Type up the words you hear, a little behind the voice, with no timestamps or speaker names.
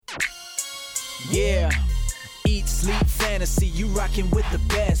Yeah, eat, sleep, fantasy, you rockin' with the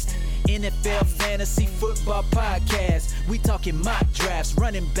best. NFL Fantasy Football Podcast. We talking mock drafts,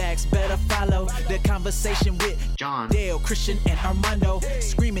 running backs, better follow the conversation with John, Dale, Christian, and Armando.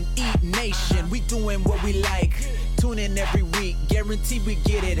 Screaming Eat Nation, we doing what we like. Tune in every week, guarantee we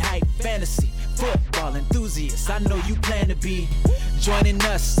get it hype. Fantasy, football enthusiasts, I know you plan to be joining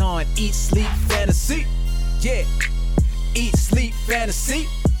us on Eat, Sleep, Fantasy. Yeah, Eat, Sleep, Fantasy.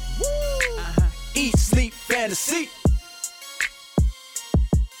 Eat, Sleep, Fantasy.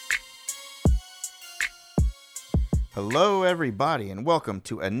 Hello, everybody, and welcome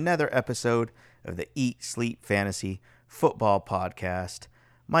to another episode of the Eat, Sleep, Fantasy Football Podcast.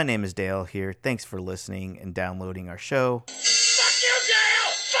 My name is Dale here. Thanks for listening and downloading our show. Fuck you,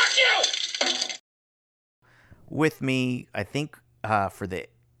 Dale! Fuck you! With me, I think, for the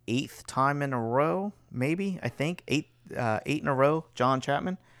 8th time in a row, maybe, eight in a row, John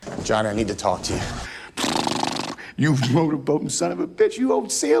Chapman. John, I need to talk to you. You motorboating son of a bitch. You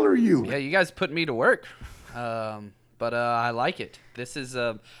old sailor, you. Yeah, you guys put me to work. But I like it. This is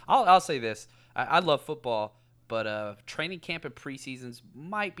I'll say this. I love football, but training camp and preseasons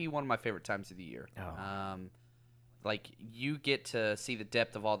might be one of my favorite times of the year. Oh. Like you get to see the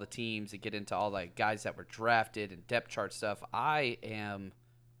depth of all the teams and get into all the guys that were drafted and depth chart stuff. I am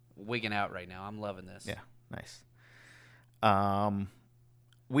wigging out right now. I'm loving this. Yeah, nice.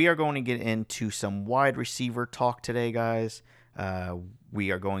 We are going to get into some wide receiver talk today, guys.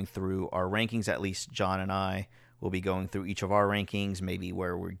 We are going through our rankings, at least John and I will be going through each of our rankings, maybe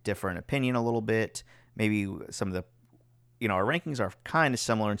where we differ in opinion a little bit. Maybe some of the, our rankings are kind of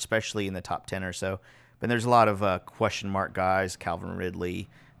similar, especially in the top 10 or so. But there's a lot of question mark guys, Calvin Ridley,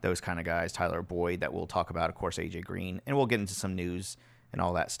 those kind of guys, Tyler Boyd that we'll talk about, of course, AJ Green. And we'll get into some news and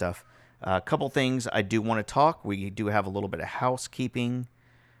all that stuff. A couple things I do want to talk. We do have a little bit of housekeeping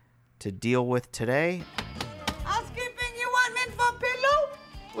to deal with today. Housekeeping, you want men for pillow?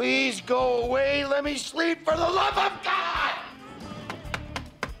 Please go away. Let me sleep for the love of God.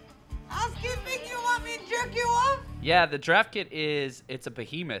 Housekeeping, you want me to jerk you off? Yeah, the draft kit it's a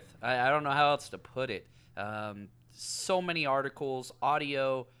behemoth. I don't know how else to put it. So many articles,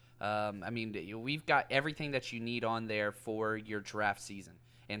 audio. We've got everything that you need on there for your draft season.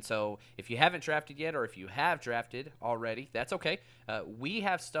 And so if you haven't drafted yet, or if you have drafted already, that's okay. We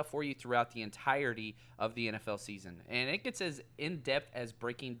have stuff for you throughout the entirety of the NFL season. And it gets as in-depth as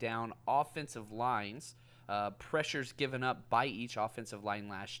breaking down offensive lines, pressures given up by each offensive line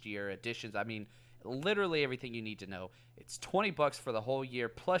last year, additions. Literally everything you need to know. It's $20 for the whole year,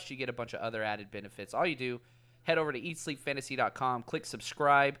 plus you get a bunch of other added benefits. All you do, head over to eatsleepfantasy.com, click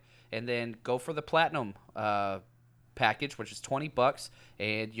subscribe, and then go for the platinum package, which is $20,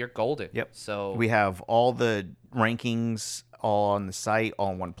 and you're golden. Yep. So we have all the rankings all on the site,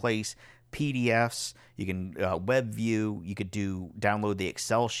 all in one place. PDFs, you can web view. You could download the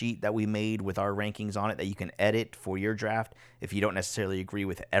Excel sheet that we made with our rankings on it that you can edit for your draft. If you don't necessarily agree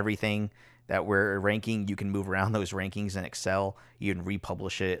with everything that we're ranking, you can move around those rankings in Excel. You can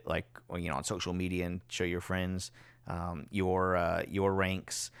republish it on social media and show your friends your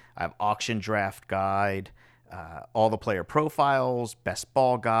ranks. I have auction draft guide. All the player profiles, best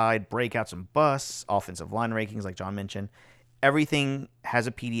ball guide, breakouts and busts, offensive line rankings, like John mentioned. Everything has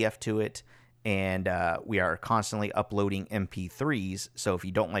a PDF to it, and we are constantly uploading MP3s. So if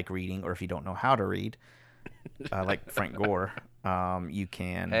you don't like reading, or if you don't know how to read, like Frank Gore, you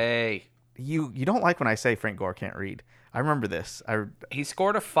can. Hey, you don't like when I say Frank Gore can't read. I remember this. He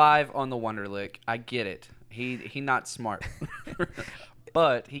scored a 5 on the Wonderlic. I get it. He not smart.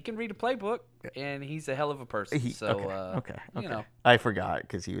 But he can read a playbook, and he's a hell of a person. Okay. I forgot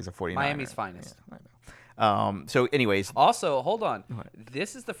because he was a 49er. Miami's finest. Yeah, I know. So, anyways. Also, hold on.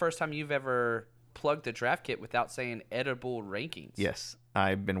 This is the first time you've ever plugged the draft kit without saying editable rankings. Yes.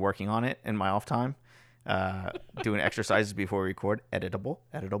 I've been working on it in my off time, doing exercises before we record. Editable.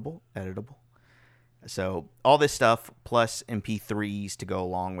 So, all this stuff, plus MP3s to go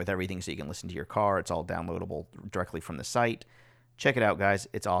along with everything so you can listen to your car. It's all downloadable directly from the site. Check it out, guys.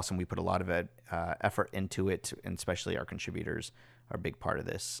 It's awesome. We put a lot of effort into it, and especially our contributors are a big part of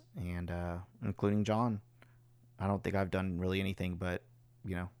this, and including John. I don't think I've done really anything but,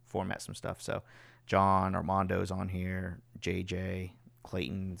 format some stuff. So John, Armando's on here, JJ,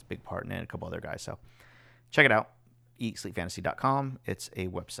 Clayton's a big part in it, and a couple other guys. So check it out, eatsleepfantasy.com. It's a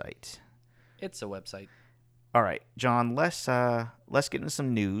website. All right, John, let's get into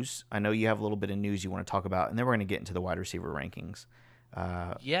some news. I know you have a little bit of news you want to talk about, and then we're going to get into the wide receiver rankings.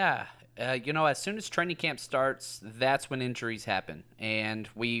 Yeah. As soon as training camp starts, that's when injuries happen. And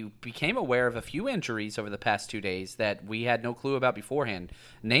we became aware of a few injuries over the past 2 days that we had no clue about beforehand.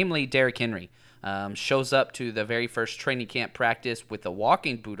 Namely, Derrick Henry shows up to the very first training camp practice with a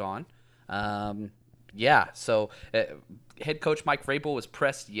walking boot on. So head coach Mike Vrabel was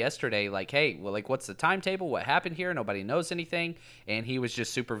pressed yesterday, like, hey, well, like, what's the timetable? What happened here? Nobody knows anything. And he was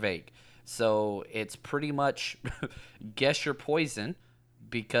just super vague. So it's pretty much guess your poison,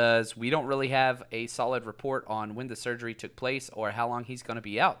 because we don't really have a solid report on when the surgery took place or how long he's going to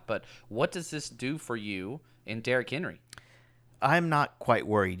be out. But what does this do for you in Derrick Henry? I'm not quite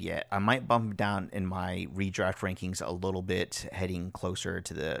worried yet. I might bump him down in my redraft rankings a little bit, heading closer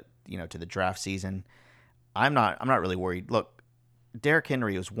to the draft season. I'm not really worried. Look, Derrick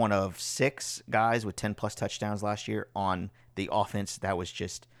Henry was one of 6 guys with 10+ touchdowns last year on the offense that was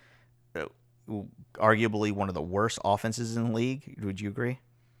just arguably one of the worst offenses in the league. Would you agree?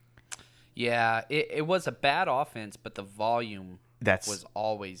 Yeah, it was a bad offense, but the volume was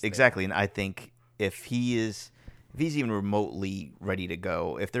always there. Exactly. And I think if he's even remotely ready to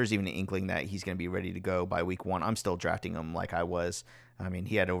go, if there's even an inkling that he's going to be ready to go by week 1, I'm still drafting him like I was. I mean,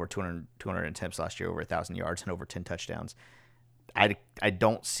 he had over 200 attempts last year, over 1,000 yards, and over 10 touchdowns. I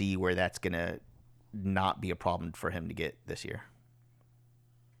don't see where that's going to not be a problem for him to get this year.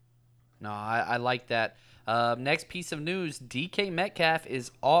 No, I like that. Next piece of news, DK Metcalf is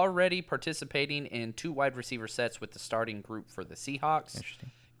already participating in 2 wide receiver sets with the starting group for the Seahawks.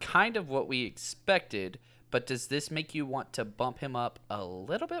 Interesting. Kind of what we expected, but does this make you want to bump him up a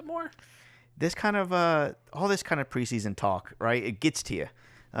little bit more? This kind of all this kind of preseason talk, right? It gets to you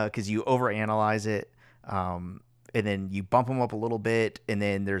because you overanalyze it, and then you bump them up a little bit, and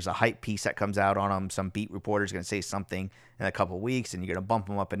then there's a hype piece that comes out on them. Some beat reporter is going to say something in a couple of weeks, and you're going to bump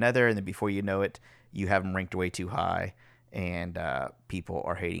them up another, and then before you know it, you have them ranked way too high, and people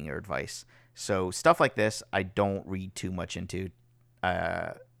are hating your advice. So stuff like this, I don't read too much into,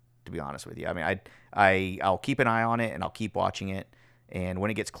 to be honest with you. I mean, I'll keep an eye on it, and I'll keep watching it, and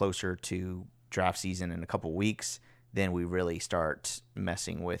when it gets closer to draft season in a couple of weeks, then we really start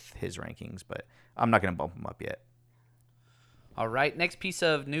messing with his rankings. But I'm not going to bump him up yet. All right, next piece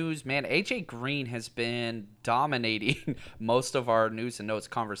of news, man. AJ Green has been dominating most of our news and notes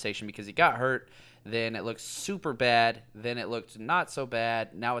conversation because he got hurt. Then it looked super bad. Then it looked not so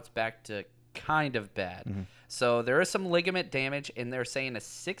bad. Now it's back to kind of bad. Mm-hmm. So there is some ligament damage, and they're saying a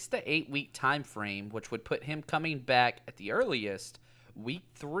 6 to 8 week time frame, which would put him coming back at the earliest week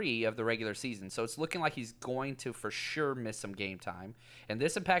 3 of the regular season. So it's looking like he's going to for sure miss some game time. And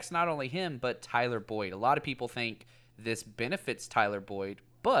this impacts not only him, but Tyler Boyd. A lot of people think this benefits Tyler Boyd,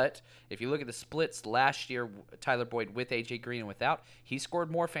 but if you look at the splits last year, Tyler Boyd with AJ Green and without, he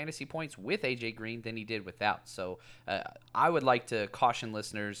scored more fantasy points with AJ Green than he did without. So I would like to caution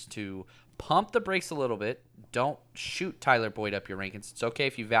listeners to pump the brakes a little bit. Don't shoot Tyler Boyd up your rankings. It's okay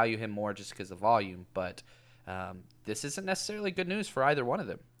if you value him more just because of volume, but this isn't necessarily good news for either one of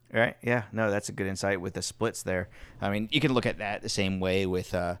them. Right. Yeah. No, that's a good insight with the splits there. I mean, you can look at that the same way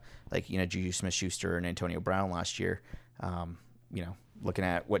with Juju Smith-Schuster and Antonio Brown last year. Looking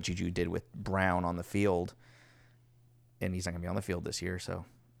at what Juju did with Brown on the field, and he's not going to be on the field this year. So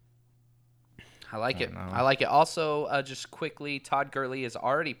I like it. I like it. Also, just quickly, Todd Gurley is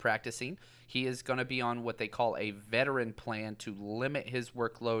already practicing. He is going to be on what they call a veteran plan to limit his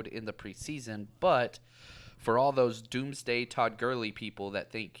workload in the preseason, but for all those doomsday Todd Gurley people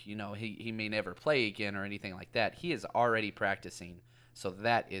that think, he may never play again or anything like that, he is already practicing. So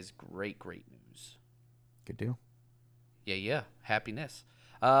that is great news. Good deal. Yeah. Happiness.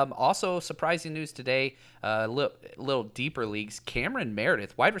 Also, surprising news today, little deeper leagues. Cameron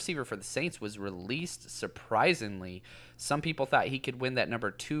Meredith, wide receiver for the Saints, was released surprisingly. Some people thought he could win that number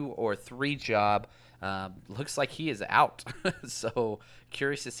 2 or 3 job. Looks like he is out. So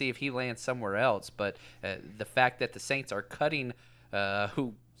curious to see if he lands somewhere else. But the fact that the Saints are cutting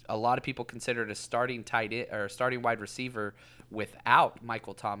who a lot of people considered a starting tight end or starting wide receiver without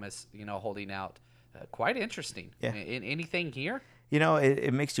Michael Thomas, holding out, quite interesting. Yeah. Anything here?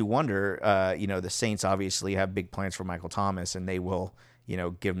 It makes you wonder. The Saints obviously have big plans for Michael Thomas, and they will,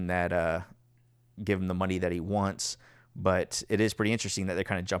 give him the money that he wants. But it is pretty interesting that they're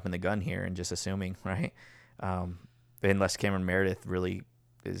kind of jumping the gun here and just assuming, right? Unless Cameron Meredith really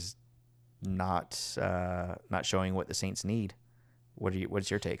is not showing what the Saints need.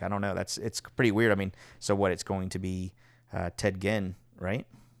 What's your take? I don't know. It's pretty weird. I mean, so what? It's going to be Ted Ginn, right?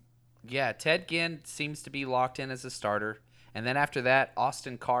 Yeah, Ted Ginn seems to be locked in as a starter. And then after that,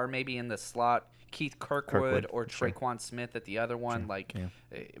 Austin Carr maybe in the slot. Keith Kirkwood or sure. Traquan Smith at the other one.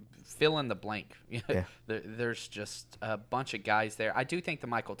 Fill in the blank. Yeah. There's just a bunch of guys there. I do think the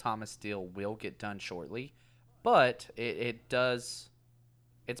Michael Thomas deal will get done shortly, but it does.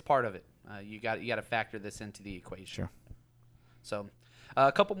 It's part of it. You got to factor this into the equation. Sure. So,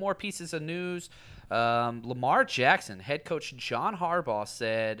 a couple more pieces of news. Lamar Jackson, head coach John Harbaugh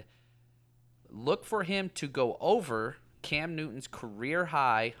said, look for him to go over Cam Newton's career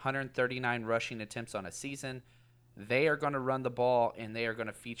high 139 rushing attempts on a season. They are going to run the ball, and they are going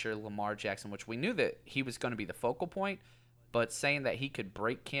to feature Lamar Jackson, which we knew that he was going to be the focal point, but saying that he could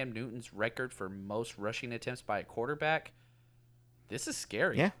break Cam Newton's record for most rushing attempts by a quarterback, this is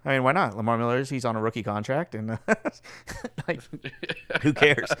scary. Yeah, I mean, why not? Lamar Miller's, he's on a rookie contract, and like, who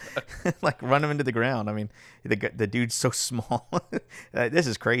cares? Like, run him into the ground. I mean, the dude's so small. This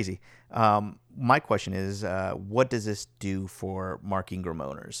is crazy. My question is, what does this do for Mark Ingram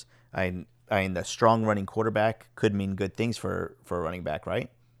owners? I mean, the strong running quarterback could mean good things for a running back, right?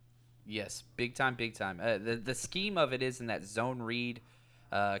 Yes, big time, big time. The scheme of it is in that zone read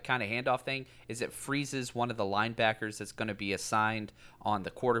kind of handoff thing is it freezes one of the linebackers that's going to be assigned on the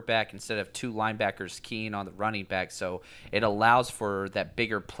quarterback instead of two linebackers keying on the running back. So it allows for that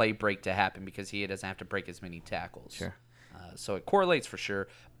bigger play break to happen because he doesn't have to break as many tackles. Sure. So it correlates for sure.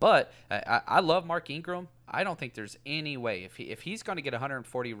 But I love Mark Ingram. I don't think there's any way if he's going to get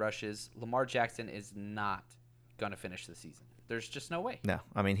 140 rushes, Lamar Jackson is not going to finish the season. There's just no way. No,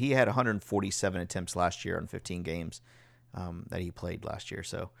 I mean, he had 147 attempts last year on 15 games that he played last year.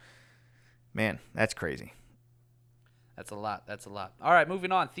 So, man, that's crazy. That's a lot. That's a lot. All right,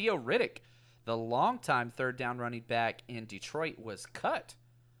 moving on. Theo Riddick, the longtime third down running back in Detroit, was cut.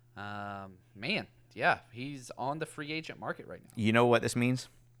 Man, yeah, he's on the free agent market right now. You know what this means?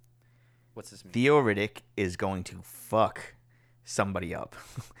 What's this mean? Theo Riddick is going to fuck somebody up.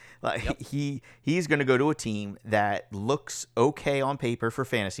 Like, Yep. he's going to go to a team that looks okay on paper for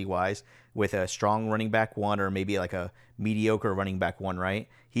fantasy wise with a strong running back one or maybe like a mediocre running back one, right?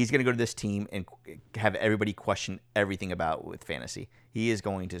 He's going to go to this team and have everybody question everything about with fantasy. He is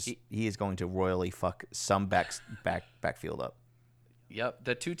going to royally fuck some backfield up. Yep.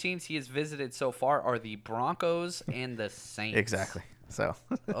 The two teams he has visited so far are the Broncos and the Saints. Exactly. So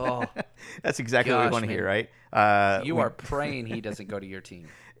Oh, that's exactly what we gosh, want to hear, man. right? You are praying he doesn't go to your team.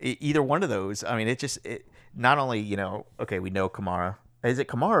 Either one of those. I mean, it not only, okay, we know Kamara. Is it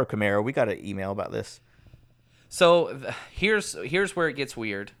Kamara or Kamara? We got an email about this. So here's where it gets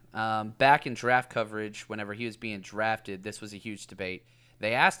weird. Back in draft coverage, whenever he was being drafted, this was a huge debate.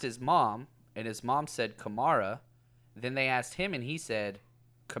 They asked his mom, and his mom said Kamara. Then they asked him, and he said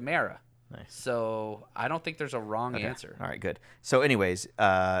Kamara. Nice. So I don't think there's a wrong answer. All right, good. So anyways,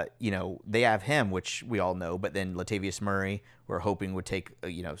 they have him, which we all know, but then Latavius Murray, we're hoping would take,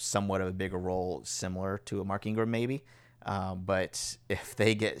 somewhat of a bigger role similar to a Mark Ingram maybe. But if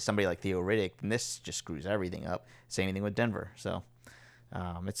they get somebody like Theo Riddick, then this just screws everything up. Same thing with Denver. So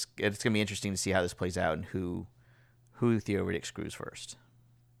it's going to be interesting to see how this plays out and who Theo Riddick screws first.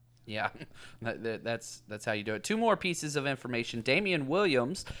 Yeah, that's how you do it. Two more pieces of information. Damian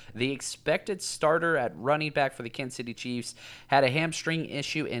Williams, the expected starter at running back for the Kansas City Chiefs, had a hamstring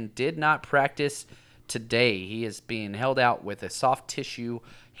issue and did not practice today. He is being held out with a soft tissue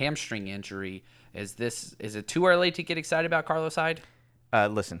hamstring injury. Is it too early to get excited about Carlos Hyde?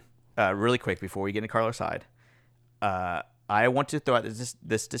 Listen, really quick before we get into Carlos Hyde, I want to throw out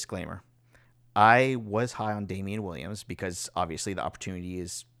this disclaimer. I was high on Damian Williams because obviously the opportunity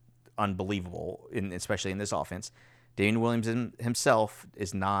is unbelievable, especially in this offense. Damian Williams himself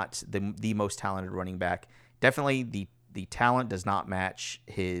is not the most talented running back. Definitely the talent does not match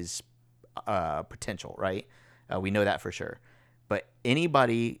his potential, right? We know that for sure. But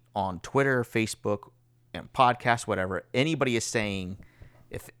anybody on Twitter, Facebook, and podcasts, whatever, anybody is saying,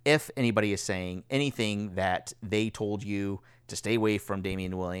 if anybody is saying anything that they told you to stay away from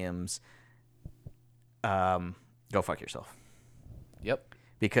Damian Williams, go fuck yourself. Yep.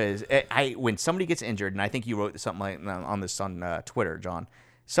 Because when somebody gets injured, and I think you wrote something like on this on Twitter, John,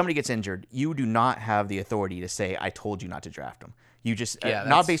 somebody gets injured, you do not have the authority to say, I told you not to draft him. You just,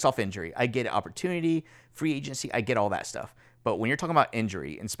 not based off injury. I get opportunity, free agency, I get all that stuff. But when you're talking about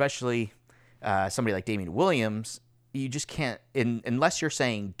injury, and especially somebody like Damian Williams, you just can't, unless you're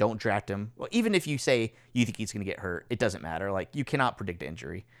saying don't draft him. Well, even if you say you think he's going to get hurt, it doesn't matter. Like, you cannot predict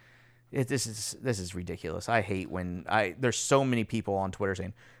injury. This is ridiculous. I hate when there's so many people on Twitter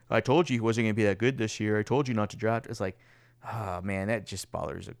saying, I told you he wasn't going to be that good this year. I told you not to draft. It's like, oh man, that just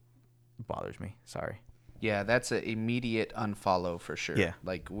bothers me. Sorry. Yeah, that's an immediate unfollow for sure. Yeah.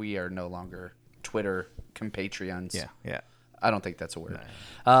 Like, we are no longer Twitter compatriots. Yeah. I don't think that's a word.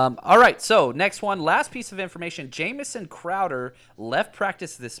 All right, so next one, last piece of information. Jamison Crowder left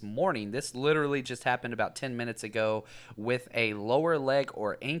practice this morning. This literally just happened about 10 minutes ago with a lower leg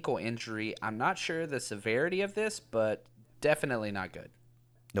or ankle injury. I'm not sure the severity of this, but definitely not good.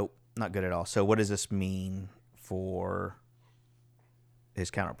 Nope, not good at all. So what does this mean for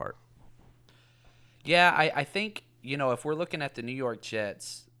his counterpart? Yeah, I think, if we're looking at the New York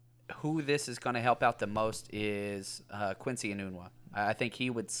Jets, who this is going to help out the most is Quincy Enunwa. I think he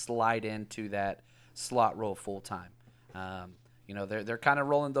would slide into that slot role full time. They're kind of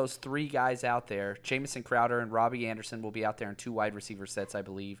rolling those three guys out there. Jamison Crowder and Robbie Anderson will be out there in 2 wide receiver sets, I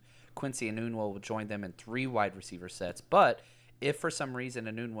believe. Quincy Enunwa will join them in 3 wide receiver sets. But if for some reason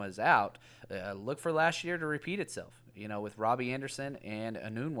Enunwa is out, look for last year to repeat itself. With Robbie Anderson and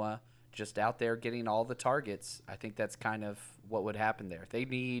Enunwa just out there getting all the targets, I think that's kind of what would happen there. They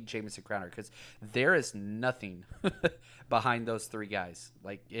need Jamison Crowder because there is nothing behind those 3 guys.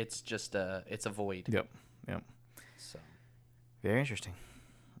 Like, it's just it's a void. Yep. So Very interesting.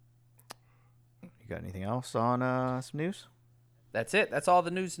 You got anything else on some news? that's it. That's all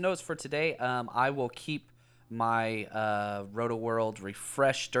the news notes for today. I will keep my Roto World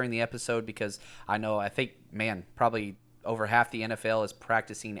refreshed during the episode because I think, probably over half the NFL is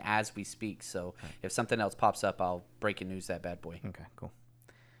practicing as we speak. So if something else pops up, I'll break and news that bad boy. Okay, cool.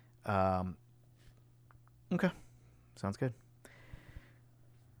 Okay, sounds good.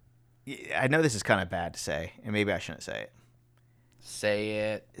 I know this is kind of bad to say, and maybe I shouldn't say it.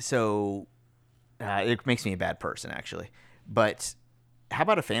 Say it. So it makes me a bad person, actually. But how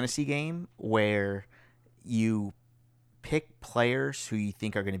about a fantasy game where you pick players who you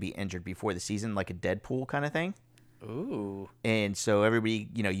think are going to be injured before the season, like a Deadpool kind of thing? Ooh. And so everybody,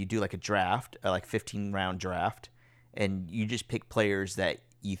 you do like a draft, like 15-round draft, and you just pick players that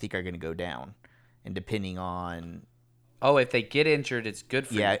you think are going to go down. And depending on... Oh, if they get injured, it's good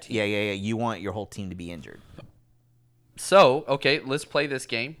for your team. Yeah. You want your whole team to be injured. So, okay, let's play this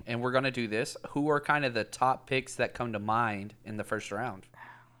game, and we're going to do this. Who are kind of the top picks that come to mind in the first round?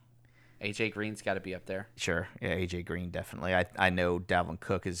 AJ Green's got to be up there. Sure. Yeah, AJ Green, definitely. I know Dalvin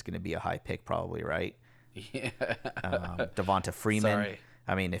Cook is going to be a high pick probably, right? Yeah. Devonta Freeman. Sorry.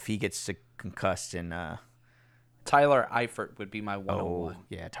 I mean, if he gets concussed in... Tyler Eifert would be my 101. Oh,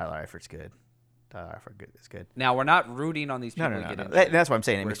 yeah, Tyler Eifert's good. Tyler Eifert is good. Now, we're not rooting on these people to get injured. That's what I'm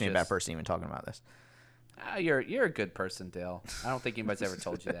saying. It We're makes me a bad just- person even talking about this. You're a good person, Dale. I don't think anybody's ever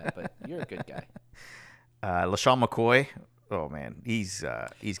told you that, but you're a good guy. LaShawn McCoy, oh, man, he's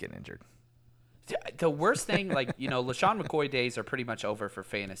getting injured. The worst thing, LaShawn McCoy days are pretty much over for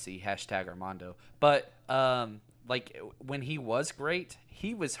fantasy, #Armando. But, when he was great,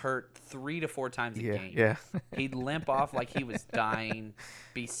 he was hurt 3 to 4 times a game. Yeah. He'd limp off like he was dying,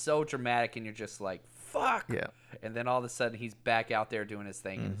 be so dramatic, and you're just like, fuck. Yeah. And then all of a sudden, he's back out there doing his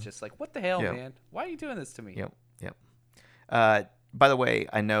thing, and it's just like, what the hell, Yep. man? Why are you doing this to me? Yep. By the way,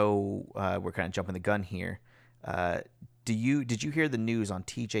 I know we're kind of jumping the gun here. Did you hear the news on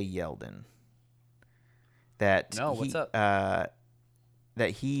TJ Yeldon? No, what's up?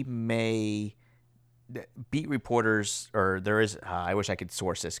 That he may... Beat reporters, or there is. I wish I could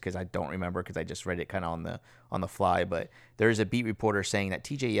source this because I don't remember because I just read it kind of on the fly. But there is a beat reporter saying that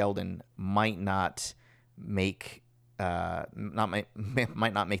TJ Yeldon might not make might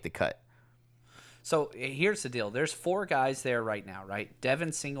not make the cut. So here's the deal. There's 4 guys there right now, right?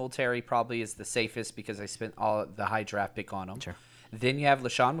 Devin Singletary probably is the safest because I spent all the high draft pick on him. Sure. Then you have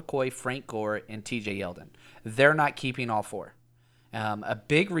LaShawn McCoy, Frank Gore, and TJ Yeldon. They're not keeping all 4. A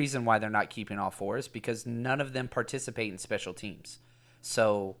big reason why they're not keeping all 4 is because none of them participate in special teams.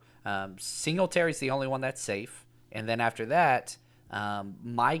 So Singletary's the only one that's safe. And then after that,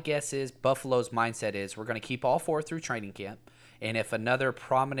 my guess is Buffalo's mindset is we're going to keep all 4 through training camp. And if another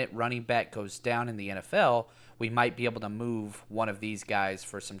prominent running back goes down in the NFL, we might be able to move one of these guys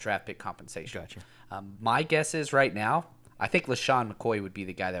for some draft pick compensation. Gotcha. My guess is right now, I think LaShawn McCoy would be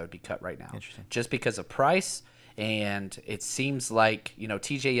the guy that would be cut right now. Interesting. Just because of price. And it seems like,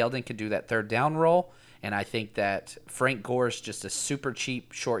 TJ Yeldon can do that third down role. And I think that Frank Gore is just a super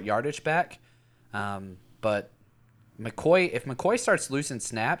cheap short yardage back. But McCoy, if McCoy starts losing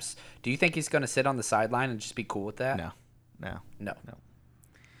snaps, do you think he's going to sit on the sideline and just be cool with that? No.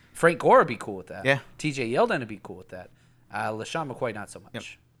 Frank Gore would be cool with that. Yeah. TJ Yeldon would be cool with that. LaShawn McCoy, not so much. Yep.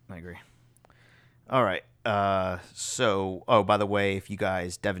 I agree. All right. By the way, if you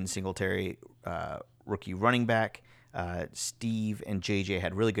guys, Devin Singletary, rookie running back, Steve and JJ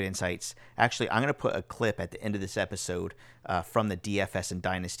had really good insights. Actually, I'm going to put a clip at the end of this episode from the DFS and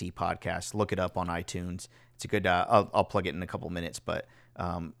Dynasty podcast. Look it up on iTunes. It's a good. I'll plug it in a couple minutes, but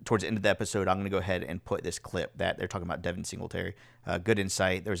towards the end of the episode, I'm going to go ahead and put this clip that they're talking about Devin Singletary. Good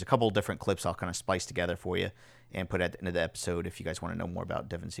insight. There's a couple different clips I'll kind of splice together for you and put at the end of the episode if you guys want to know more about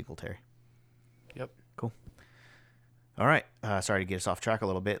Devin Singletary. Yep. Cool. All right. Sorry to get us off track a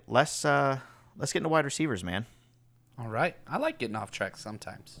little bit. Let's get into wide receivers, man. All right. I like getting off track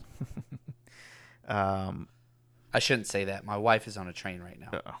sometimes. I shouldn't say that. My wife is on a train right now.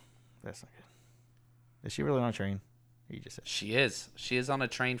 Uh-oh. That's not good. Is she really on a train? You just said. She is. She is on a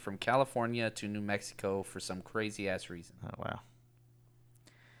train from California to New Mexico for some crazy-ass reason. Oh,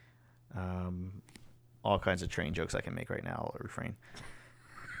 wow. All kinds of train jokes I can make right now. I'll refrain.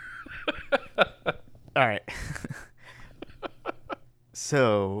 All right.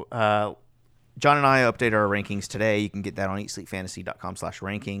 So, John and I update our rankings today. You can get that on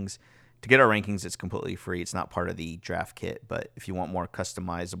eatsleepfantasy.com/rankings. To get our rankings, it's completely free. It's not part of the draft kit, but if you want more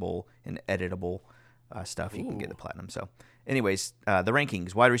customizable and editable stuff, you can get the platinum. So, anyways, the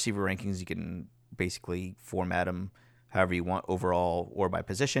rankings, wide receiver rankings, you can basically format them however you want, overall or by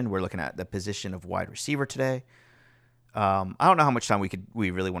position. We're looking at the position of wide receiver today. I don't know how much time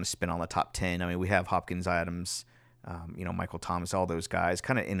we really want to spend on the top 10. I mean, we have Hopkins, Adams, Michael Thomas, all those guys,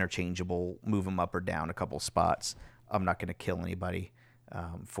 kind of interchangeable, move them up or down a couple spots. I'm not going to kill anybody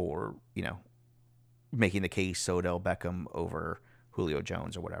for, making the case Odell Beckham over Julio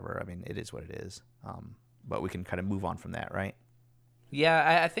Jones or whatever. I mean, it is what it is. But we can kind of move on from that, right?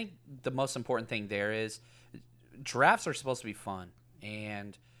 Yeah, I think the most important thing there is drafts are supposed to be fun.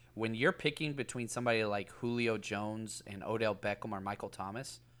 And when you're picking between somebody like Julio Jones and Odell Beckham or Michael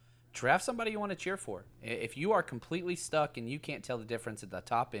Thomas, draft somebody you want to cheer for. If you are completely stuck and you can't tell the difference at the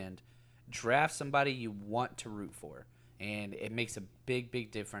top end, draft somebody you want to root for. And it makes a big,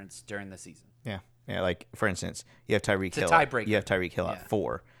 big difference during the season. Yeah. Yeah, like, for instance, you have Tyreek Hill. Tiebreaker. You have Tyreek Hill at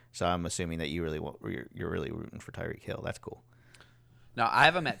 4. So I'm assuming that you're really rooting for Tyreek Hill. That's cool. No, I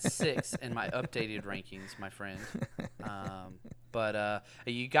have him at 6 in my updated rankings, my friend. But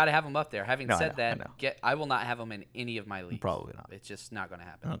you got to have him up there. Having said that, I will not have him in any of my leagues. Probably not. It's just not going to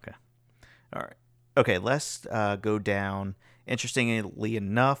happen. Okay. All right. Okay, let's go down. Interestingly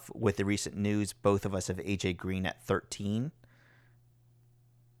enough, with the recent news, both of us have AJ Green at 13.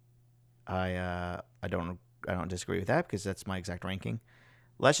 I don't disagree with that because that's my exact ranking.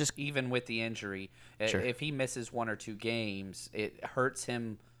 Let's just even with the injury, sure. If he misses 1 or 2 games, it hurts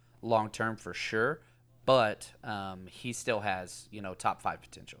him long term for sure. But he still has top 5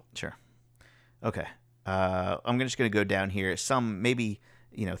 potential. Sure. Okay. I'm just going to go down here. Some maybe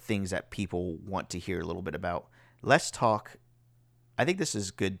things that people want to hear a little bit about. Let's talk. I think this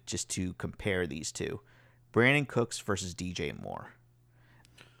is good just to compare these two: Brandon Cooks versus DJ Moore.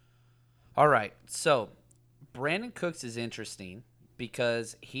 All right. So Brandon Cooks is interesting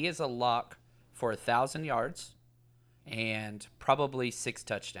because he is a lock for 1,000 yards and probably 6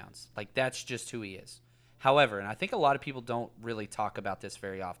 touchdowns. Like, that's just who he is. However, and I think a lot of people don't really talk about this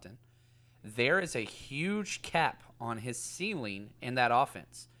very often, there is a huge cap on his ceiling in that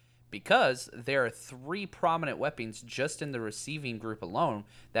offense because there are 3 prominent weapons just in the receiving group alone.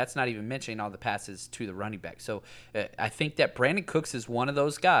 That's not even mentioning all the passes to the running back. So I think that Brandon Cooks is one of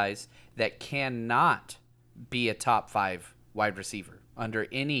those guys that cannot be a top 5 wide receiver under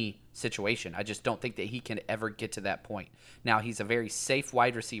any situation. I just don't think that he can ever get to that point. Now, he's a very safe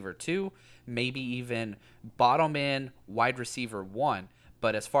wide receiver too, maybe even bottom end wide receiver 1.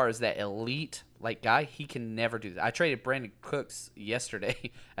 But as far as that elite guy, he can never do that. I traded Brandon Cooks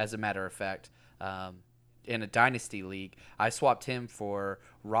yesterday, as a matter of fact, in a dynasty league. I swapped him for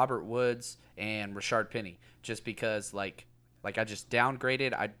Robert Woods and Rashard Penny just because I just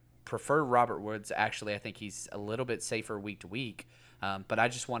downgraded. I prefer Robert Woods. Actually, I think he's a little bit safer week to week. But I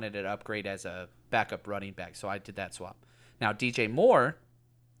just wanted an upgrade as a backup running back, so I did that swap. Now, DJ Moore,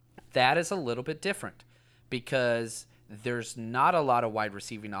 that is a little bit different because there's not a lot of wide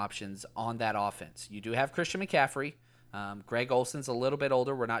receiving options on that offense. You do have Christian McCaffrey. Greg Olson's a little bit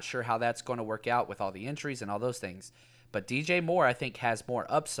older. We're not sure how that's going to work out with all the injuries and all those things. But DJ Moore, I think, has more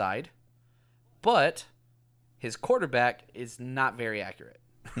upside, but his quarterback is not very accurate.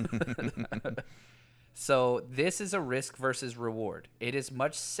 So this is a risk versus reward. It is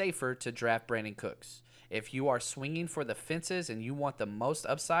much safer to draft Brandon Cooks. If you are swinging for the fences and you want the most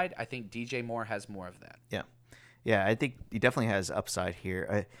upside, I think DJ Moore has more of that. Yeah. Yeah, I think he definitely has upside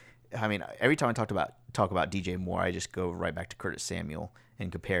here. I mean, every time I talk about DJ Moore, I just go right back to Curtis Samuel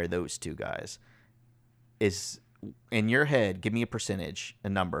and compare those two guys. Is in your head, give me a percentage, a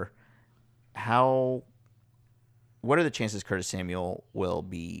number. How what are the chances Curtis Samuel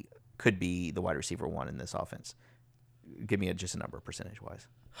could be the wide receiver 1 in this offense? Give me just a number percentage-wise.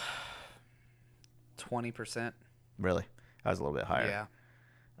 20%. Really? I was a little bit higher.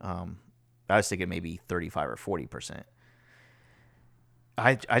 Yeah. I was thinking maybe 35 or 40%.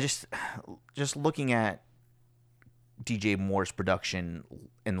 I just looking at DJ Moore's production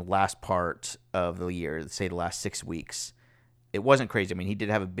in the last part of the year, say the last 6 weeks, it wasn't crazy. I mean, he did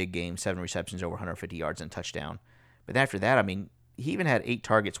have a big game, 7 receptions, over 150 yards and a touchdown. But after that, I mean, he even had 8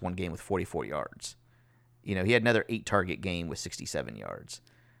 targets one game with 44 yards. He had another 8-target game with 67 yards.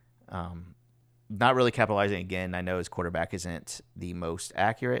 Not really capitalizing again. I know his quarterback isn't the most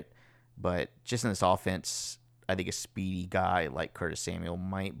accurate, but just in this offense, I think a speedy guy like Curtis Samuel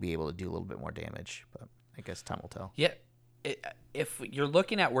might be able to do a little bit more damage. But I guess time will tell. Yeah. If you're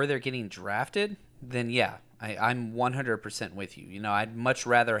looking at where they're getting drafted, then yeah, I'm 100% with you. I'd much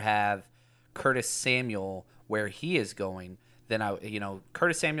rather have Curtis Samuel where he is going than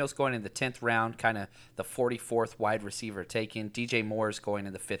Curtis Samuel's going in the 10th round, kind of the 44th wide receiver taken. DJ Moore is going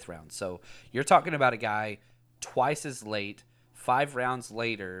in the 5th round. So you're talking about a guy twice as late, 5 rounds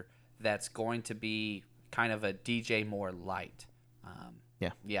later, that's going to be kind of a DJ Moore light.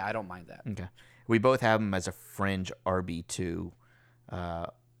 Yeah, I don't mind that. Okay. We both have him as a fringe RB2,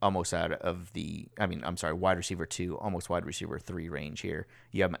 almost out of wide receiver 2, almost wide receiver 3 range here.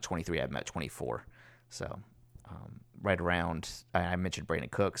 You have him at 23, I have him at 24. So right around, I mentioned Brandon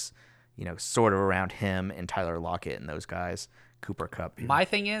Cooks, sort of around him and Tyler Lockett and those guys, Cooper Kupp. My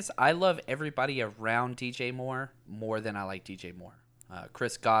thing is, I love everybody around DJ Moore more than I like DJ Moore.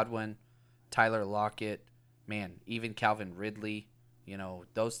 Chris Godwin, Tyler Lockett, man, even Calvin Ridley,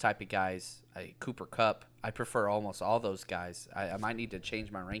 those type of guys. Cooper Kupp, I prefer almost all those guys. I might need to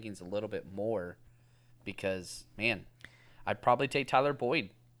change my rankings a little bit more because, man, I'd probably take Tyler Boyd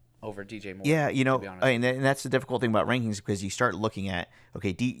over DJ Moore. Yeah, and that's the difficult thing about rankings because you start looking at, okay,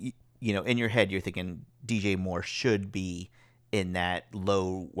 in your head you're thinking DJ Moore should be in that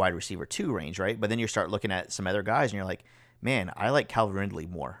low wide receiver 2 range, right? But then you start looking at some other guys and you're like, man, I like Calvin Ridley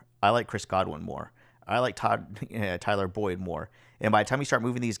more. I like Chris Godwin more. I like Tyler Boyd more. And by the time you start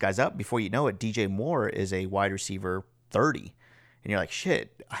moving these guys up, before you know it, DJ Moore is a wide receiver 30. And you're like,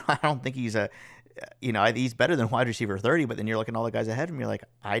 shit, I don't think he's he's better than wide receiver 30. But then you're looking at all the guys ahead of him. You're like,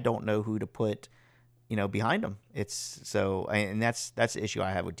 I don't know who to put, behind him. And that's the issue I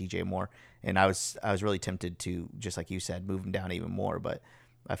have with DJ Moore. And I was really tempted to, just like you said, move him down even more. But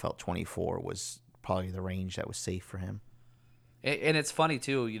I felt 24 was probably the range that was safe for him. And it's funny,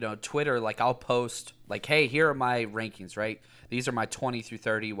 too, Twitter, I'll post, hey, here are my rankings, right? These are my 20 through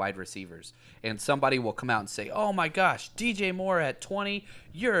 30 wide receivers. And somebody will come out and say, oh, my gosh, DJ Moore at 20,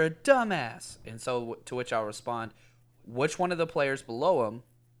 you're a dumbass. And so to which I'll respond, which one of the players below him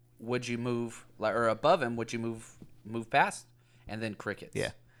would you move, or above him, would you move past? And then crickets.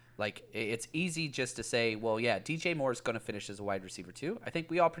 Yeah. It's easy just to say, well, yeah, DJ Moore is going to finish as a wide receiver, too. I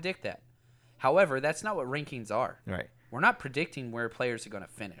think we all predict that. However, that's not what rankings are. Right. We're not predicting where players are going to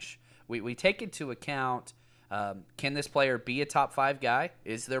finish. We take into account, can this player be a top 5 guy?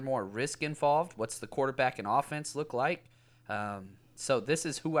 Is there more risk involved? What's the quarterback and offense look like? So this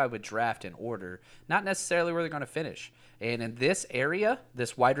is who I would draft in order, not necessarily where they're going to finish. And in this area,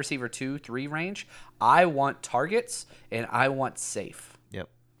 this wide receiver 2-3 range, I want targets and I want safe. Yep.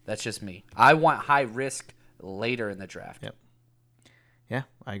 That's just me. I want high risk later in the draft. Yep. Yeah,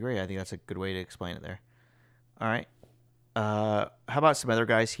 I agree. I think that's a good way to explain it there. All right. How about some other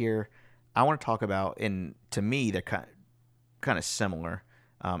guys here? I want to talk about, and to me, they're kind of similar.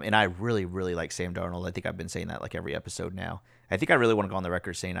 And I really, really like Sam Darnold. I think I've been saying that every episode now. I think I really want to go on the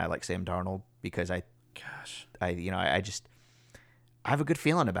record saying I like Sam Darnold because I have a good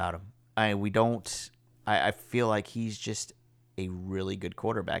feeling about him. I feel like he's just a really good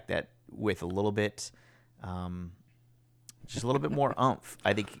quarterback that with a little bit, just a little bit more oomph.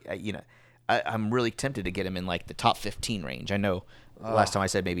 I think, I'm really tempted to get him in the top 15 range. I know last time I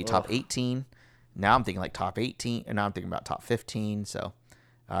said maybe top 18. Now I'm thinking top 18, and now I'm thinking about top 15. So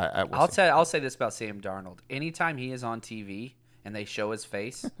I'll say this about Sam Darnold. Anytime he is on TV and they show his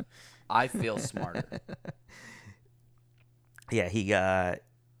face, I feel smarter. Yeah,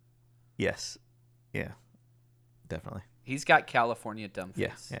 yes. Yeah, definitely. He's got California dumb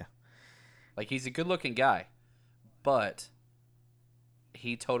face. Yeah. He's a good-looking guy, but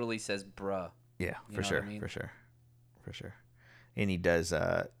he totally says bruh. Yeah, for sure, for sure. And he does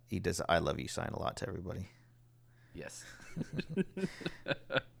I love you sign a lot to everybody. Yes.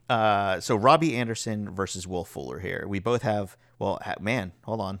 So Robbie Anderson versus Will Fuller here. We both have, hold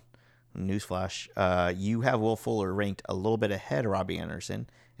on. Newsflash. You have Will Fuller ranked a little bit ahead of Robbie Anderson,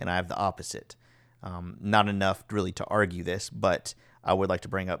 and I have the opposite. Not enough really to argue this, but I would like to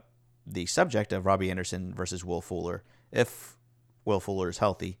bring up the subject of Robbie Anderson versus Will Fuller. If Will Fuller is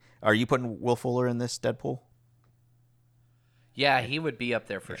healthy, are you putting Will Fuller in this Deadpool? Yeah, he would be up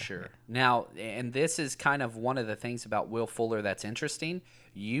there for sure. Now, and this is kind of one of the things about Will Fuller that's interesting.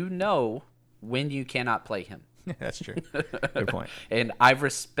 You know when you cannot play him. That's true. Good point. And I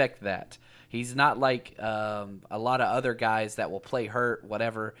respect that. He's not like a lot of other guys that will play hurt,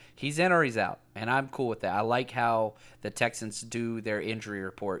 whatever. He's in or he's out, and I'm cool with that. I like how the Texans do their injury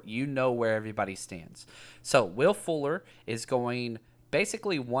report. You know where everybody stands. So Will Fuller is going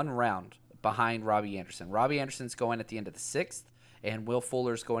basically one round behind Robbie Anderson. Robbie Anderson's going at the end of the 6th, and Will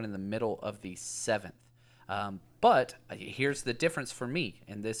Fuller's going in the middle of the 7th. But here's the difference for me,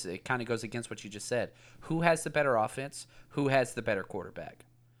 and this it kind of goes against what you just said. Who has the better offense? Who has the better quarterback?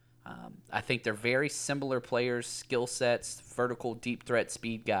 I think they're very similar players, skill sets, vertical, deep threat,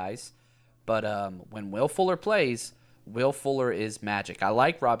 speed guys. But when Will Fuller plays, Will Fuller is magic. I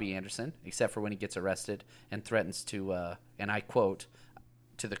like Robbie Anderson, except for when he gets arrested and threatens to, and I quote,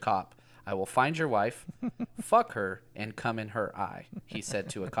 to the cop, "I will find your wife, fuck her, and come in her eye," he said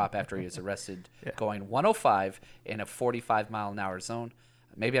to a cop after he was arrested going 105 in a 45-mile-an-hour zone.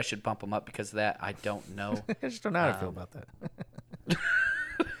 Maybe I should bump him up because of that. I don't know. I just don't know how to feel about that.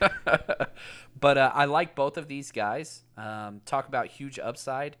 But I like both of these guys. Talk about huge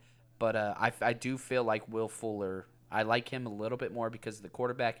upside. But I do feel like Will Fuller, I like him a little bit more because of the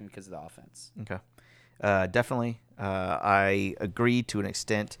quarterback and because of the offense. Okay. Definitely. I agree to an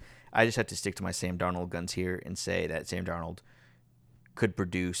extent. I just have to stick to my Sam Darnold guns here and say that Sam Darnold could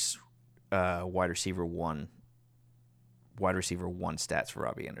produce wide receiver one stats for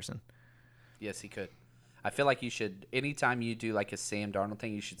Robbie Anderson. Yes, he could. I feel like you should, anytime you do like a Sam Darnold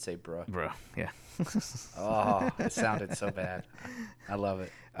thing, you should say bruh. Bro, yeah. Oh, it sounded so bad. I love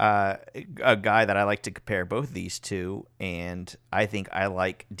it. A guy that I like to compare both these two, and I think I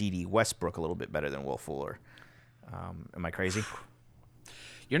like D.D. Westbrook a little bit better than Will Fuller. Am I crazy?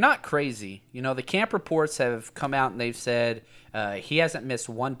 You're not crazy. You know, the camp reports have come out and they've said he hasn't missed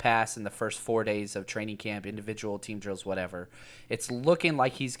one pass in the first 4 days of training camp, individual team drills, whatever. It's looking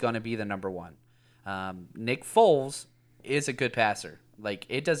like he's going to be the number one. Nick Foles is a good passer. Like,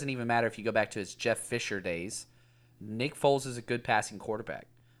 it doesn't even matter if you go back to his Jeff Fisher days. Nick Foles is a good passing quarterback.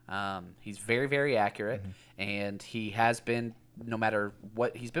 He's very, very accurate, and he has been, no matter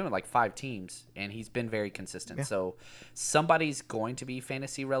what, he's been with like 5 teams, and he's been very consistent. Yeah. So somebody's going to be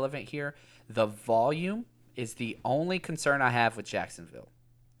fantasy relevant here. The volume is the only concern I have with Jacksonville.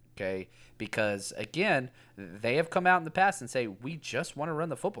 Okay, because again, they have come out in the past and say we just want to run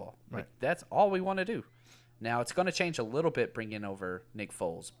the football. Like that's all we want to do. Now it's going to change a little bit bringing over Nick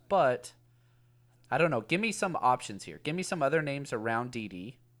Foles, but I don't know. Give me some options here. Give me some other names around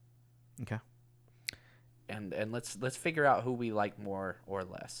DD. Okay. And let's figure out who we like more or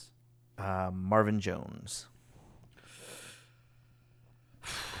less. Marvin Jones.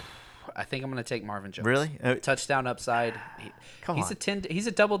 I think I'm going to take Marvin Jones. Really? Touchdown upside. He's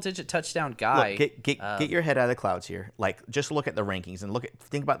a double-digit touchdown guy. Look, get your head out of the clouds here. Like, just look at the rankings and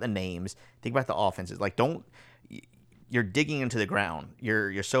think about the names. Think about the offenses. Like, you're digging into the ground.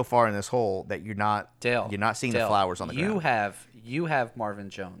 You're so far in this hole that you're not seeing the flowers on the ground. You have Marvin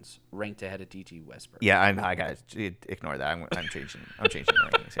Jones ranked ahead of D.D. Westbrook. Yeah, I got to ignore that. I'm changing the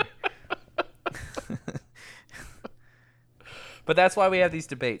rankings here. But that's why we have these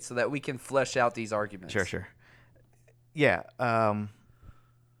debates, so that we can flesh out these arguments. Sure. Yeah.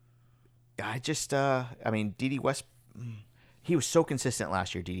 D.D. West, he was so consistent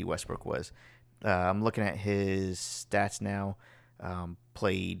last year, D.D. Westbrook was. I'm looking at his stats now.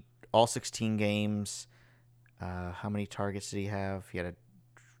 Played all 16 games. How many targets did he have? He had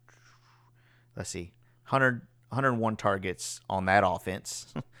 101 targets on that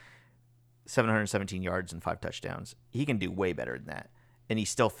offense. 717 yards and 5 touchdowns. He can do way better than that. And he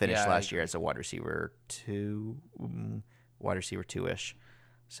still finished last year as a wide receiver 2-ish.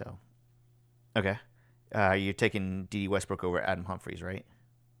 So, okay. You're taking D.D. Westbrook over Adam Humphries, right?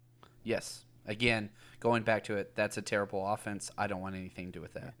 Yes. Again, going back to it, that's a terrible offense. I don't want anything to do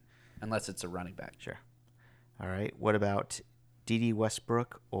with that unless it's a running back. Sure. All right. What about D.D.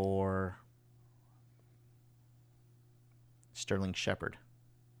 Westbrook or Sterling Shepard?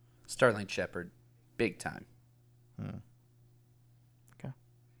 Sterling Shepard, big time. Okay.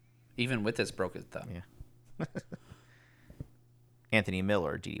 Even with his broken thumb. Yeah. Anthony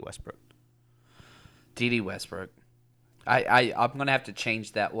Miller or D.D. Westbrook? D.D. Westbrook. I'm going to have to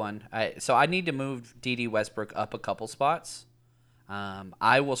change that one. So I need to move D.D. Westbrook up a couple spots.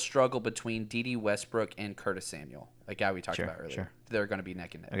 I will struggle between D.D. Westbrook and Curtis Samuel, a guy we talked about earlier. Sure. They're going to be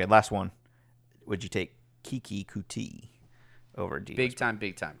neck and neck. Okay, last one. would you take Kiki Kuti over Dion?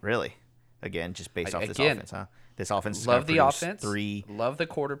 Big time. Really? Again, just based off this Again, offense, huh? This offense is Love gonna the produce offense. 3. Love the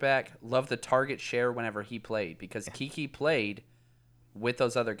quarterback. Love the target share whenever he played because Kiki played with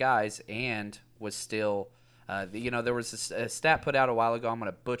those other guys and was still, there was a stat put out a while ago. I'm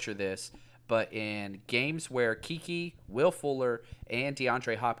going to butcher this, but in games where Kiki, Will Fuller, and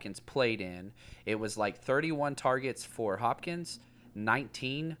DeAndre Hopkins played in, it was like 31 targets for Hopkins,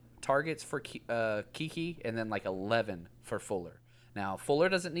 19 targets for Kiki, and then like 11 for Fuller. Now, Fuller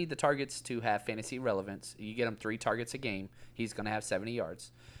doesn't need the targets to have fantasy relevance. You get him 3 targets a game, he's going to have 70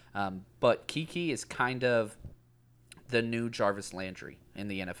 yards. But Kiki is kind of the new Jarvis Landry in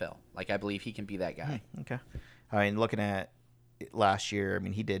the NFL. Like, I believe he can be that guy. Okay. I mean, looking at last year, I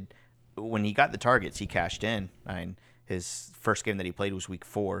mean, he did when he got the targets, he cashed in. I mean, his first game that he played was week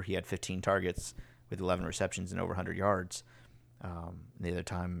 4. He had 15 targets with 11 receptions and over 100 yards. The other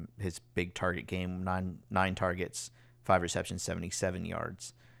time, his big target game, nine targets, 5 receptions, 77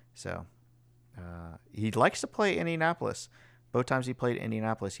 yards. So he likes to play Indianapolis. Both times he played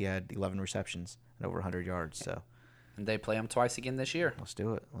Indianapolis, he had 11 receptions and over 100 yards. So, and they play him twice again this year. Let's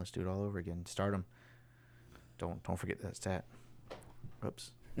do it. Let's do it all over again. Start him. Don't forget that stat.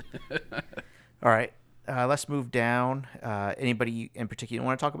 Oops. All right. Let's move down. Anybody in particular you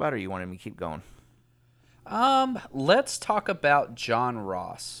want to talk about, or you want me to keep going? Let's talk about John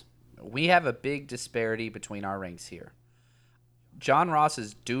Ross. We have a big disparity between our ranks here. John Ross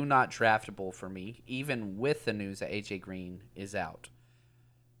is do not draftable for me, even with the news that AJ Green is out.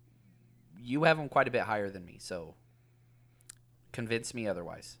 You have him quite a bit higher than me, so convince me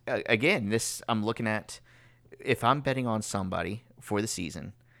otherwise. Again, I'm looking at, if I'm betting on somebody for the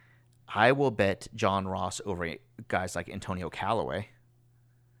season, I will bet John Ross over guys like Antonio Callaway,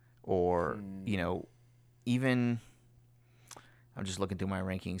 or even. I'm just looking through my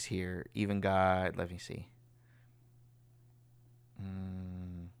rankings here. Even let me see.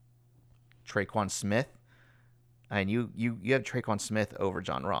 Traquan Smith. And you have Traquan Smith over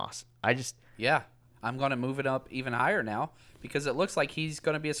John Ross. Yeah, I'm going to move it up even higher now because it looks like he's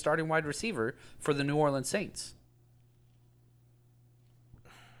going to be a starting wide receiver for the New Orleans Saints.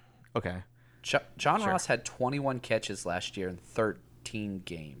 Okay. John Ross had 21 catches last year in 13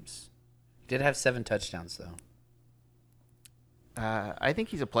 games. He did have 7 touchdowns, though. I think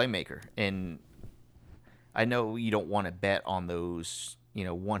he's a playmaker, and I know you don't want to bet on those,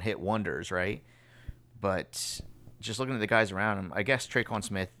 one-hit wonders, right? But just looking at the guys around him, I guess Traquan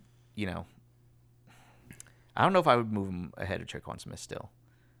Smith, I don't know if I would move him ahead of Traquan Smith still.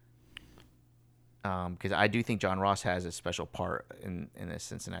 Because I do think John Ross has a special part in this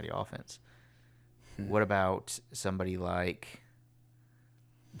Cincinnati offense. What about somebody like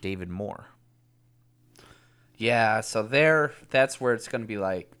David Moore? Yeah, so that's where it's going to be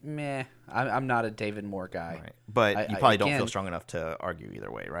like, meh, I'm not a David Moore guy. Right. But you probably don't feel strong enough to argue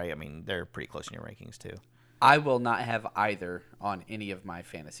either way, right? I mean, they're pretty close in your rankings, too. I will not have either on any of my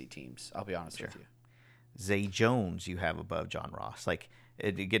fantasy teams, I'll be honest with you. Zay Jones you have above John Ross. Like,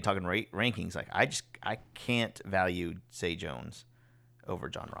 again, talking rankings, like I can't value Zay Jones over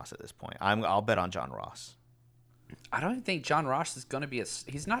John Ross at this point. I'll bet on John Ross. I don't even think John Ross is going to be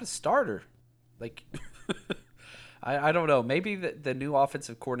he's not a starter. Like... I don't know. Maybe the new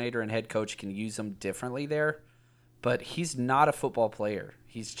offensive coordinator and head coach can use him differently there, but he's not a football player.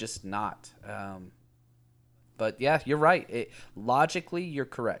 He's just not. But, yeah, you're right. Logically, you're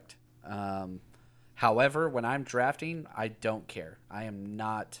correct. However, when I'm drafting, I don't care.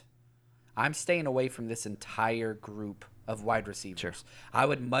 I'm staying away from this entire group of wide receivers. Sure. I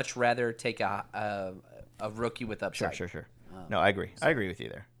would much rather take a rookie with upside. Sure. No, I agree. I agree with you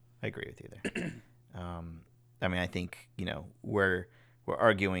there. I mean, I think, we're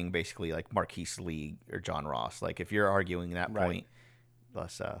arguing basically like Marquise Lee or John Ross. Like, if you're arguing that point,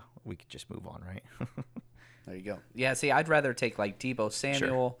 we could just move on, right? There you go. Yeah, see, I'd rather take like Deebo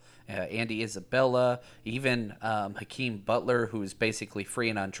Samuel, Andy Isabella, even Hakeem Butler, who's basically free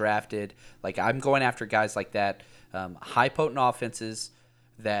and undrafted. Like, I'm going after guys like that, high potent offenses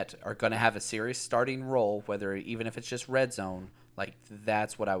that are going to have a serious starting role, even if it's just red zone. Like,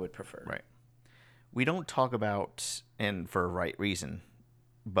 that's what I would prefer. Right. We don't talk about, and for a right reason,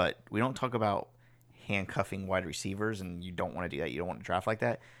 but we don't talk about handcuffing wide receivers, and you don't want to do that. You don't want to draft like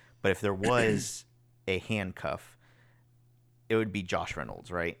that. But if there was a handcuff, it would be Josh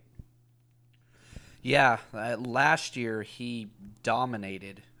Reynolds, right? Yeah. Last year, he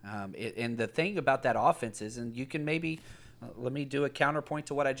dominated. And the thing about that offense is, and you can maybe, let me do a counterpoint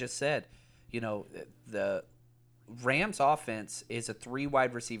to what I just said. The Rams offense is a 3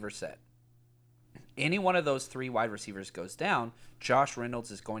 wide receiver set. Any one of those 3 wide receivers goes down, Josh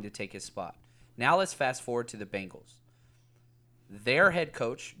Reynolds is going to take his spot. Now let's fast forward to the Bengals. Their head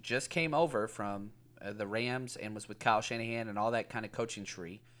coach just came over from the Rams and was with Kyle Shanahan and all that kind of coaching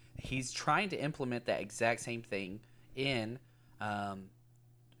tree. He's trying to implement that exact same thing in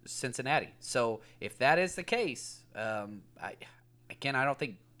Cincinnati. So if that is the case, I don't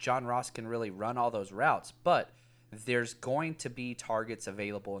think John Ross can really run all those routes, but there's going to be targets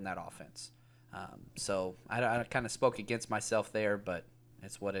available in that offense. So I kind of spoke against myself there, but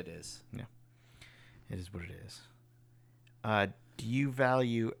it's what it is. Yeah, it is what it is. Do you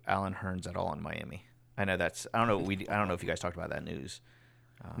value Allen Hurns at all in Miami? I know that's. I don't know if you guys talked about that news.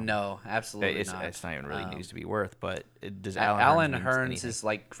 No, absolutely not. It's not even really news to be worth. But does Allen Hurns is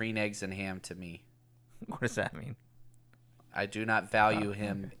like green eggs and ham to me. What does that mean? I do not value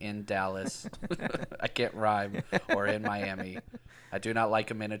him in Dallas. I can't rhyme, or in Miami. I do not like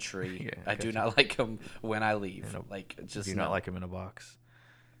him in a tree. Yeah, I do not like him when I leave. Do you not like him in a box?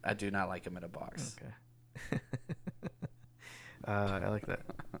 I do not like him in a box. Okay. I like that.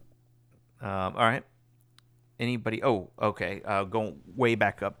 All right. Anybody? Oh, okay. Going way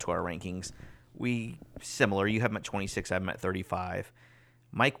back up to our rankings. Similar. You have him at 26. I have him at 35.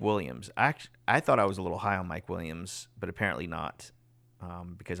 Mike Williams. I thought I was a little high on Mike Williams, but apparently not,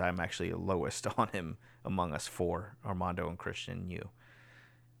 because I'm actually lowest on him among us four, Armando and Christian and you.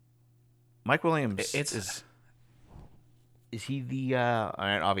 Mike Williams is he the?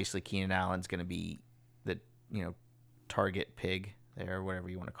 Obviously, Keenan Allen's going to be the target pig there, whatever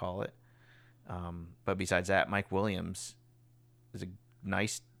you want to call it. But besides that, Mike Williams is a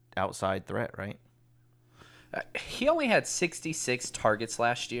nice outside threat, right? He only had 66 targets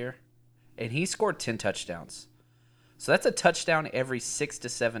last year, and he scored 10 touchdowns. So that's a touchdown every 6 to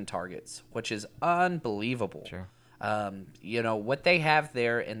 7 targets, which is unbelievable. Sure. What they have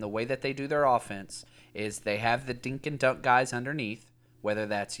there and the way that they do their offense is they have the dink and dunk guys underneath, whether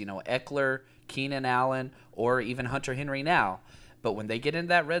that's, Eckler, Keenan Allen, or even Hunter Henry now. But when they get into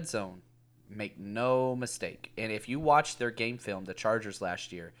that red zone, make no mistake. And if you watch their game film, the Chargers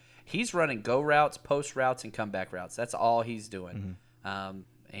last year, he's running go routes, post routes, and comeback routes. That's all he's doing. Mm-hmm.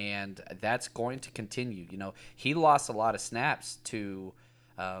 And that's going to continue. He lost a lot of snaps to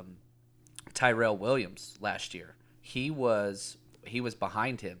Tyrell Williams last year. He was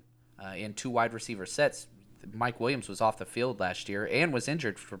behind him in 2 wide receiver sets. Mike Williams was off the field last year and was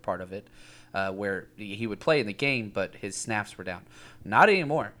injured for part of it, where he would play in the game, but his snaps were down. Not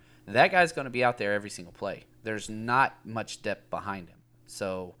anymore. That guy's going to be out there every single play. There's not much depth behind him.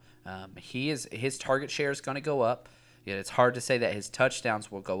 So his target share is going to go up. It's hard to say that his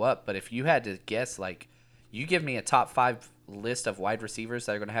touchdowns will go up, but if you had to guess, you give me a top 5 list of wide receivers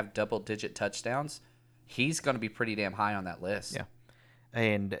that are going to have double-digit touchdowns, he's going to be pretty damn high on that list. Yeah.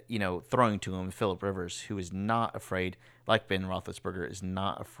 And, throwing to him, Phillip Rivers, who is not afraid, like Ben Roethlisberger, is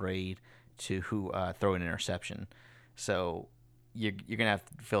not afraid to throw an interception. So you're going to have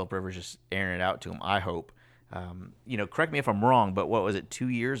Phillip Rivers just airing it out to him, I hope. Correct me if I'm wrong, but what was it, 2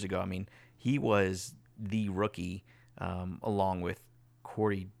 years ago? I mean, he was the rookie along with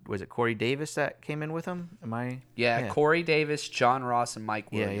Corey Davis that came in with him? Yeah, Corey Davis, John Ross, and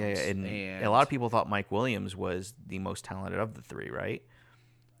Mike Williams. Yeah. And a lot of people thought Mike Williams was the most talented of the three, right?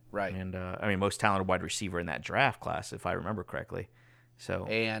 Right. And, most talented wide receiver in that draft class, if I remember correctly. So.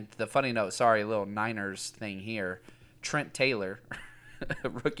 And the funny note, a little Niners thing here. Trent Taylor,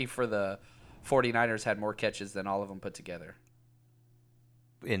 rookie for the 49ers, had more catches than all of them put together.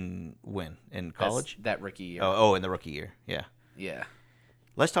 In college? That rookie year. Oh, in the rookie year. Yeah. Yeah.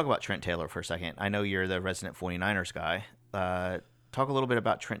 Let's talk about Trent Taylor for a second. I know you're the resident 49ers guy. Talk a little bit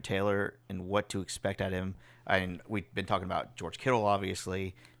about Trent Taylor and what to expect out of him. We've been talking about George Kittle,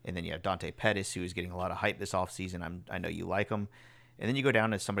 obviously, and then you have Dante Pettis, who's getting a lot of hype this offseason. I know you like him. And then you go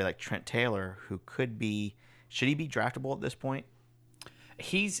down to somebody like Trent Taylor, who could be – should he be draftable at this point?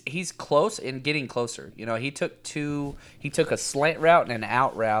 He's close and getting closer. He took a slant route and an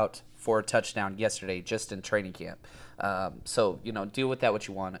out route for a touchdown yesterday just in training camp. So deal with that what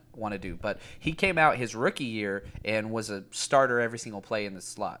you want to do. But he came out his rookie year and was a starter every single play in the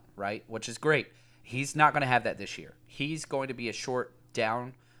slot, right? Which is great. He's not going to have that this year. He's going to be a short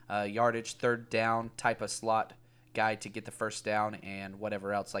down yardage, third down type of slot guy to get the first down and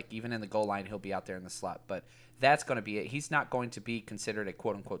whatever else. Like even in the goal line, he'll be out there in the slot. But that's going to be it. He's not going to be considered a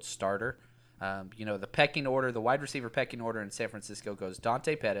quote-unquote starter. The pecking order, the wide receiver pecking order in San Francisco goes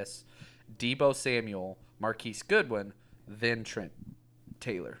Dante Pettis, Deebo Samuel, Marquise Goodwin, then Trent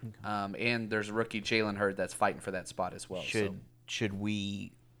Taylor. And there's rookie Jalen Hurd that's fighting for that spot as well. Should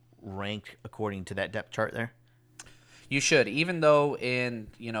we rank according to that depth chart there? You should, even though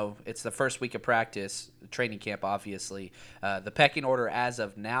it's the first week of practice, training camp, obviously. The pecking order as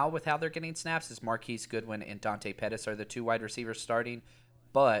of now with how they're getting snaps is Marquise Goodwin and Dante Pettis are the 2 wide receivers starting.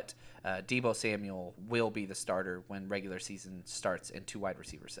 But Deebo Samuel will be the starter when regular season starts in 2 wide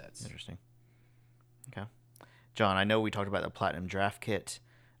receiver sets. Interesting. Okay. John, I know we talked about the Platinum Draft Kit.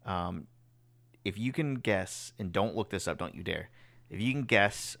 If you can guess, and don't look this up, don't you dare. If you can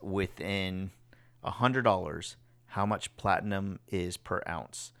guess within $100 how much platinum is per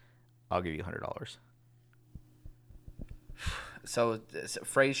ounce, I'll give you $100. So,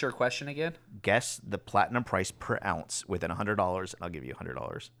 phrase your question again. Guess the platinum price per ounce within $100, and I'll give you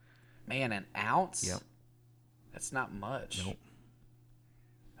 $100. Man, an ounce? Yep. That's not much. Nope.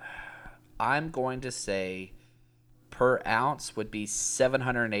 I'm going to say per ounce would be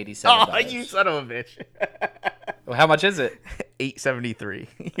 $787. Oh, you son of a bitch. Well, how much is it?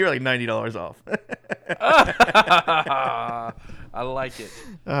 $873. You're like $90 off. I like it.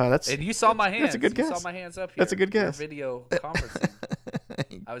 That's And you saw my hands. That's a good You guess. saw my hands up here. That's a good We're guess. video conferencing.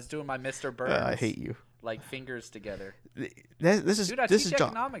 I was doing my Mr. Burns. I hate you. Like fingers together. This is Dude, I this teach is John.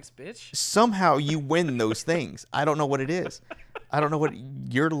 economics, bitch. Somehow you win those things. I don't know what it is. I don't know what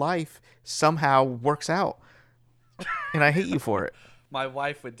your life somehow works out, and I hate you for it. My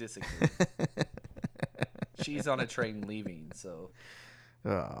wife would disagree. She's on a train leaving, so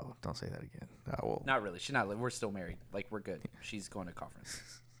Oh, don't say that again. Well, not really. She's not. We're still married. Like we're good. She's going to conference.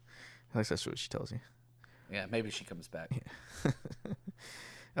 at least that's what she tells you. Yeah, maybe she comes back.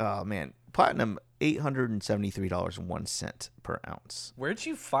 Oh man, platinum $873.01 per ounce. Where'd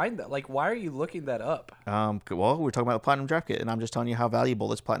you find that? Like, why are you looking that up? Well, we're talking about the platinum draft kit, and I'm just telling you how valuable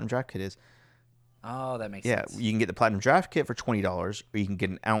this platinum draft kit is. Oh, that makes Yeah, sense. you can get the platinum draft kit for $20, or you can get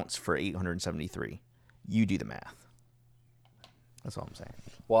an ounce for $873. You do the math. That's all I'm saying.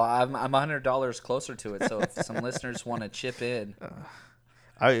 Well, I'm $100 closer to it. So if some listeners want to chip in,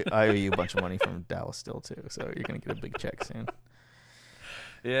 I owe you a bunch of money from Dallas still too, so you're gonna get a big check soon.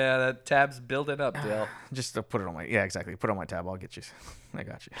 yeah, that tab's building up, Dale. Just to put it on my exactly. Put it on my tab. I'll get you. I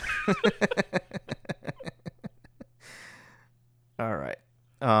got you. All right.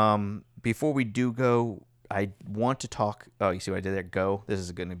 Before we do go, I want to talk. Oh, you see what I did there? Go. This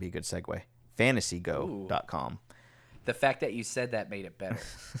is going to be a good segue. FantasyGo.com. The fact that you said that made it better.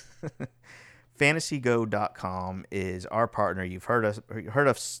 FantasyGo.com is our partner. You've heard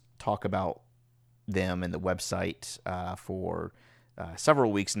us talk about them and the website for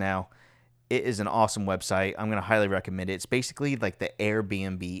several weeks now. It is an awesome website. I'm going to highly recommend it. It's basically like the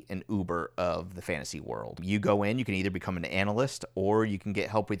Airbnb and Uber of the fantasy world. You go in, you can either become an analyst or you can get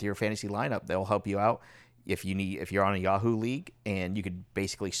help with your fantasy lineup. They'll help you out if you're on a Yahoo league, and you could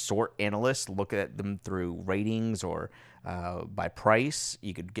basically sort analysts, look at them through ratings or by price.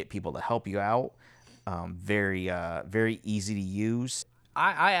 You could get people to help you out. Very easy to use.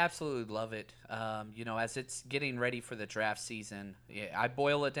 I absolutely love it. As it's getting ready for the draft season, I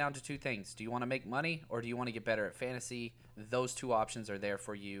boil it down to two things. Do you want to make money or do you want to get better at fantasy? Those two options are there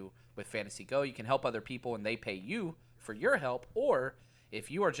for you with Fantasy Go. You can help other people and they pay you for your help. Or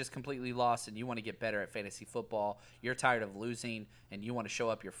if you are just completely lost and you want to get better at fantasy football, you're tired of losing and you want to show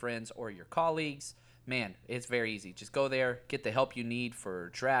up your friends or your colleagues, man, it's very easy. Just go there, get the help you need for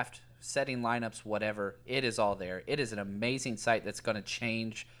draft, setting lineups, whatever. It is all there. It is an amazing site that's going to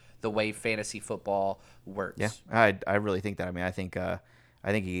change the way fantasy football works. Yeah, I really think that. I mean, I think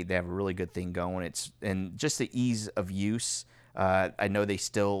they have a really good thing going. And just the ease of use. I know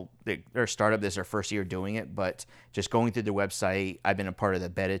they're a startup. This is their first year doing it, but just going through the website, I've been a part of the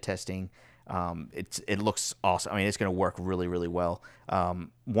beta testing. It looks awesome. I mean, it's going to work really, really well.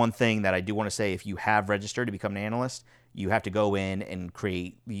 One thing that I do want to say, if you have registered to become an analyst, you have to go in and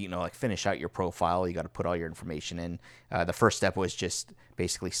create, finish out your profile. You got to put all your information in. The first step was just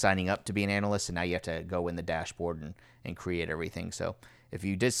basically signing up to be an analyst, and now you have to go in the dashboard and create everything. So if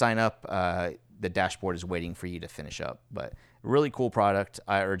you did sign up, the dashboard is waiting for you to finish up. But really cool product.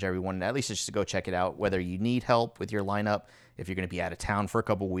 I urge everyone at least just to go check it out. Whether you need help with your lineup, if you're going to be out of town for a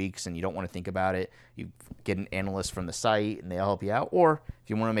couple weeks and you don't want to think about it, you get an analyst from the site and they'll help you out. Or if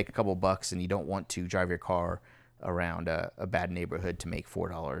you want to make a couple bucks and you don't want to drive your car around a bad neighborhood to make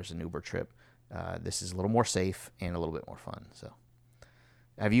 $4 an Uber trip, this is a little more safe and a little bit more fun. So,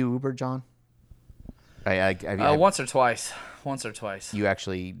 have you Ubered, John? Once or twice. You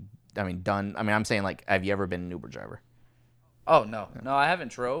actually, done. I'm saying, like, have you ever been an Uber driver? Oh, no, I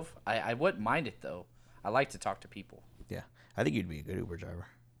haven't drove. I wouldn't mind it though. I like to talk to people. Yeah, I think you'd be a good Uber driver.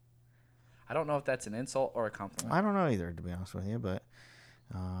 I don't know if that's an insult or a compliment. I don't know either, to be honest with you, but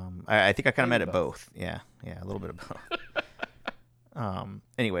I think I kind of met at both. Yeah, a little bit of both.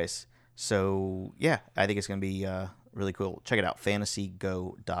 Anyways, so yeah, I think it's going to be Really cool. Check it out,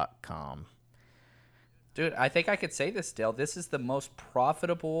 fantasygo.com. Dude, I think I could say this, Dale. This is the most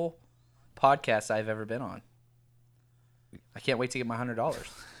profitable podcast I've ever been on. I can't wait to get my $100.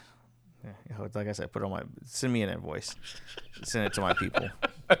 Yeah, like I said, send me an invoice. Send it to my people.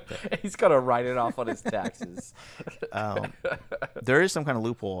 He's gonna write it off on his taxes. There is some kind of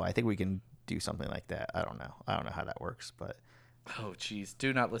loophole. I think we can do something like that. I don't know how that works, but Oh, geez.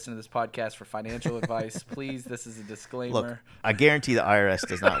 Do not listen to this podcast for financial advice. Please, this is a disclaimer. look, I guarantee the IRS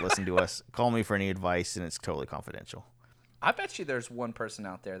does not listen to us. Call me for any advice, and it's totally confidential. I bet you there's one person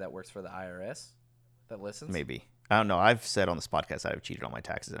out there that works for the IRS that listens. Maybe. I don't know. I've said on this podcast I've cheated on my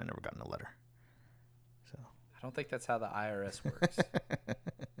taxes, and I've never gotten a letter. So I don't think that's how the IRS works.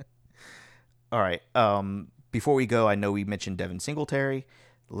 All right. Before we go, I know we mentioned Devin Singletary.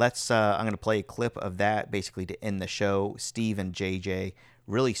 I'm going to play a clip of that basically to end the show. Steve and JJ,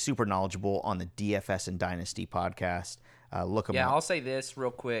 really super knowledgeable on the DFS and Dynasty podcast. Look them up. I'll say this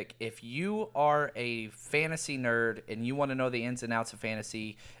real quick. If you are a fantasy nerd and you want to know the ins and outs of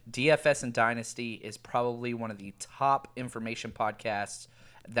fantasy, DFS and Dynasty is probably one of the top information podcasts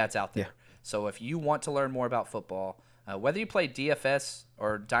that's out there. Yeah. So if you want to learn more about football, whether you play DFS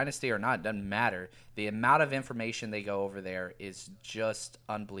or Dynasty or not, it doesn't matter. The amount of information they go over there is just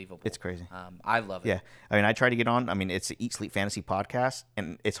unbelievable. It's crazy. I love it. Yeah. I mean, I try to get on. I mean, it's an Eat, Sleep, Fantasy podcast,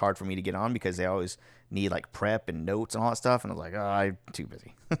 and it's hard for me to get on because they always need, like, prep and notes and all that stuff, and I was like, I'm too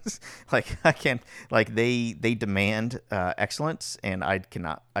busy. Like, I can't. Like, they demand excellence, and I do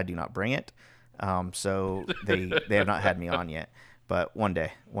not bring it. So they have not had me on yet. But one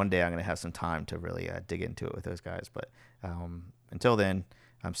day I'm going to have some time to really dig into it with those guys. But until then,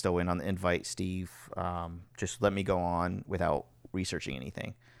 I'm still waiting on the invite, Steve. Just let me go on without researching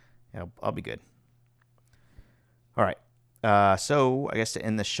anything. I'll be good. All right. So I guess to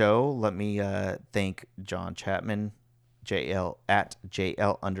end the show, let me thank John Chapman, at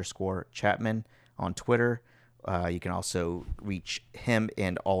JL_Chapman on Twitter. You can also reach him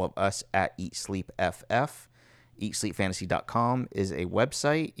and all of us at Eat Sleep FF. EatSleepFantasy.com is a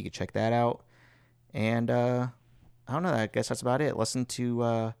website. You can check that out. And I don't know. I guess that's about it. Listen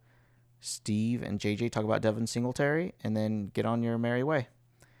to Steve and JJ talk about Devin Singletary, and then get on your merry way.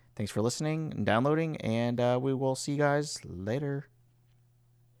 Thanks for listening and downloading, and we will see you guys later.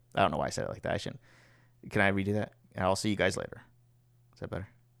 I don't know why I said it like that. I shouldn't. Can I redo that? I'll see you guys later. Is that better?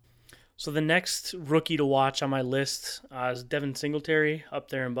 So the next rookie to watch on my list is Devin Singletary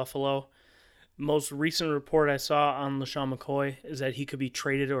up there in Buffalo. Most recent report I saw on LaShawn McCoy is that he could be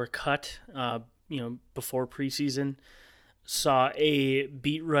traded or cut, before preseason. Saw a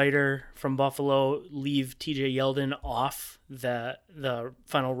beat writer from Buffalo leave TJ Yeldon off the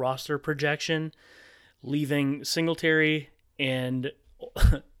final roster projection, leaving Singletary and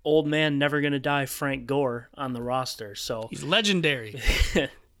old man never gonna die Frank Gore on the roster. So he's legendary.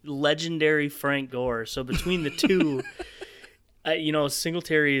 Legendary Frank Gore. So between the two.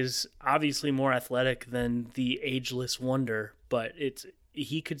 Singletary is obviously more athletic than the ageless wonder, but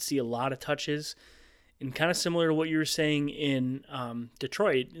he could see a lot of touches. And kind of similar to what you were saying in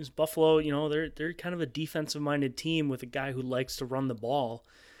Detroit, is Buffalo, they're kind of a defensive-minded team with a guy who likes to run the ball.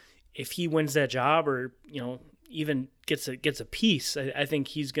 If he wins that job or, even gets a piece, I think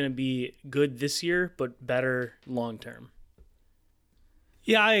he's going to be good this year, but better long-term.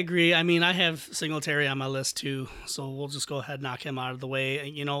 Yeah, I agree. I mean, I have Singletary on my list too, so we'll just go ahead and knock him out of the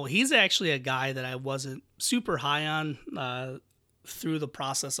way. He's actually a guy that I wasn't super high on through the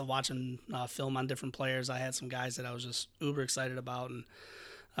process of watching film on different players. I had some guys that I was just uber excited about,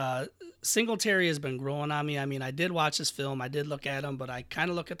 and Singletary has been growing on me. I mean, I did watch his film, I did look at him, but I kind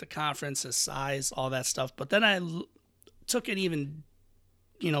of look at the conference, his size, all that stuff. But then I took an even,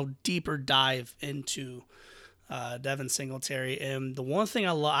 deeper dive into Devin Singletary, and the one thing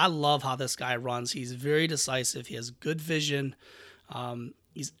I love how this guy runs. He's very decisive. He has good vision.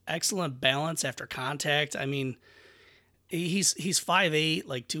 He's excellent balance after contact. I mean, he's 5'8",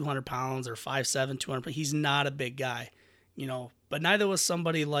 like 200 pounds, or 5'7", 200. But he's not a big guy, But neither was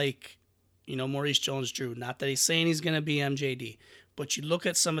somebody like, Maurice Jones-Drew. Not that he's saying he's going to be MJD, but you look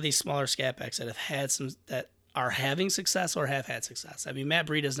at some of these smaller scat backs that have had that are having success or have had success. I mean, Matt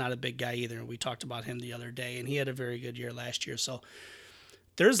Breida's not a big guy either. We talked about him the other day, and he had a very good year last year. So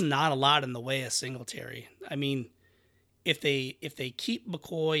there's not a lot in the way of Singletary. I mean, if they keep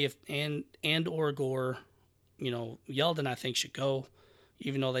McCoy and or Gore, Yeldon I think should go,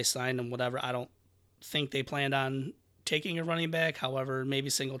 even though they signed him. Whatever. I don't think they planned on taking a running back. However, maybe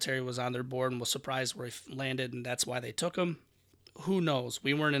Singletary was on their board and was surprised where he landed, and that's why they took him. Who knows?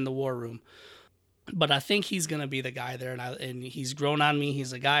 We weren't in the war room. But I think he's going to be the guy there, and he's grown on me.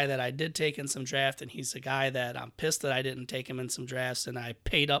 He's a guy that I did take in some draft, and he's a guy that I'm pissed that I didn't take him in some drafts, and I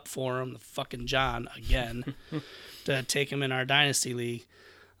paid up for him, the fucking John, again, to take him in our Dynasty League.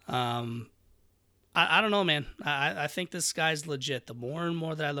 I don't know, man. I think this guy's legit. The more and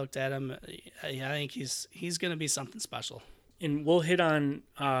more that I looked at him, I think he's going to be something special. And we'll hit on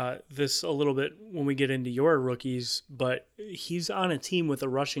this a little bit when we get into your rookies, but he's on a team with a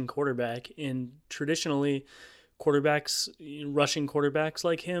rushing quarterback, and traditionally rushing quarterbacks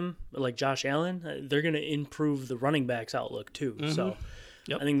like him, like Josh Allen, they're going to improve the running back's outlook too. Mm-hmm. So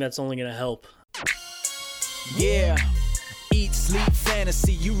I think that's only going to help. Yeah. Eat, sleep,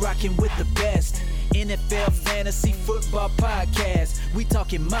 fantasy, you rockin' with the best. NFL Fantasy Football Podcast. We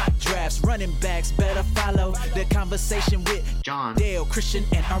talking mock drafts, running backs, better follow the conversation with John, Dale, Christian,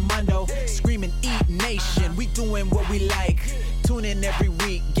 and Armando. Screaming Eat Nation, we doing what we like. Tune in every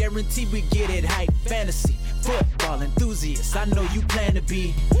week, guarantee we get it hype. Fantasy football enthusiasts, I know you plan to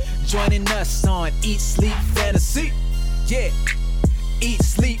be joining us on Eat, Sleep, Fantasy. Yeah, Eat,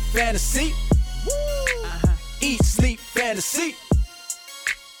 Sleep, Fantasy. Eat, Sleep, Fantasy.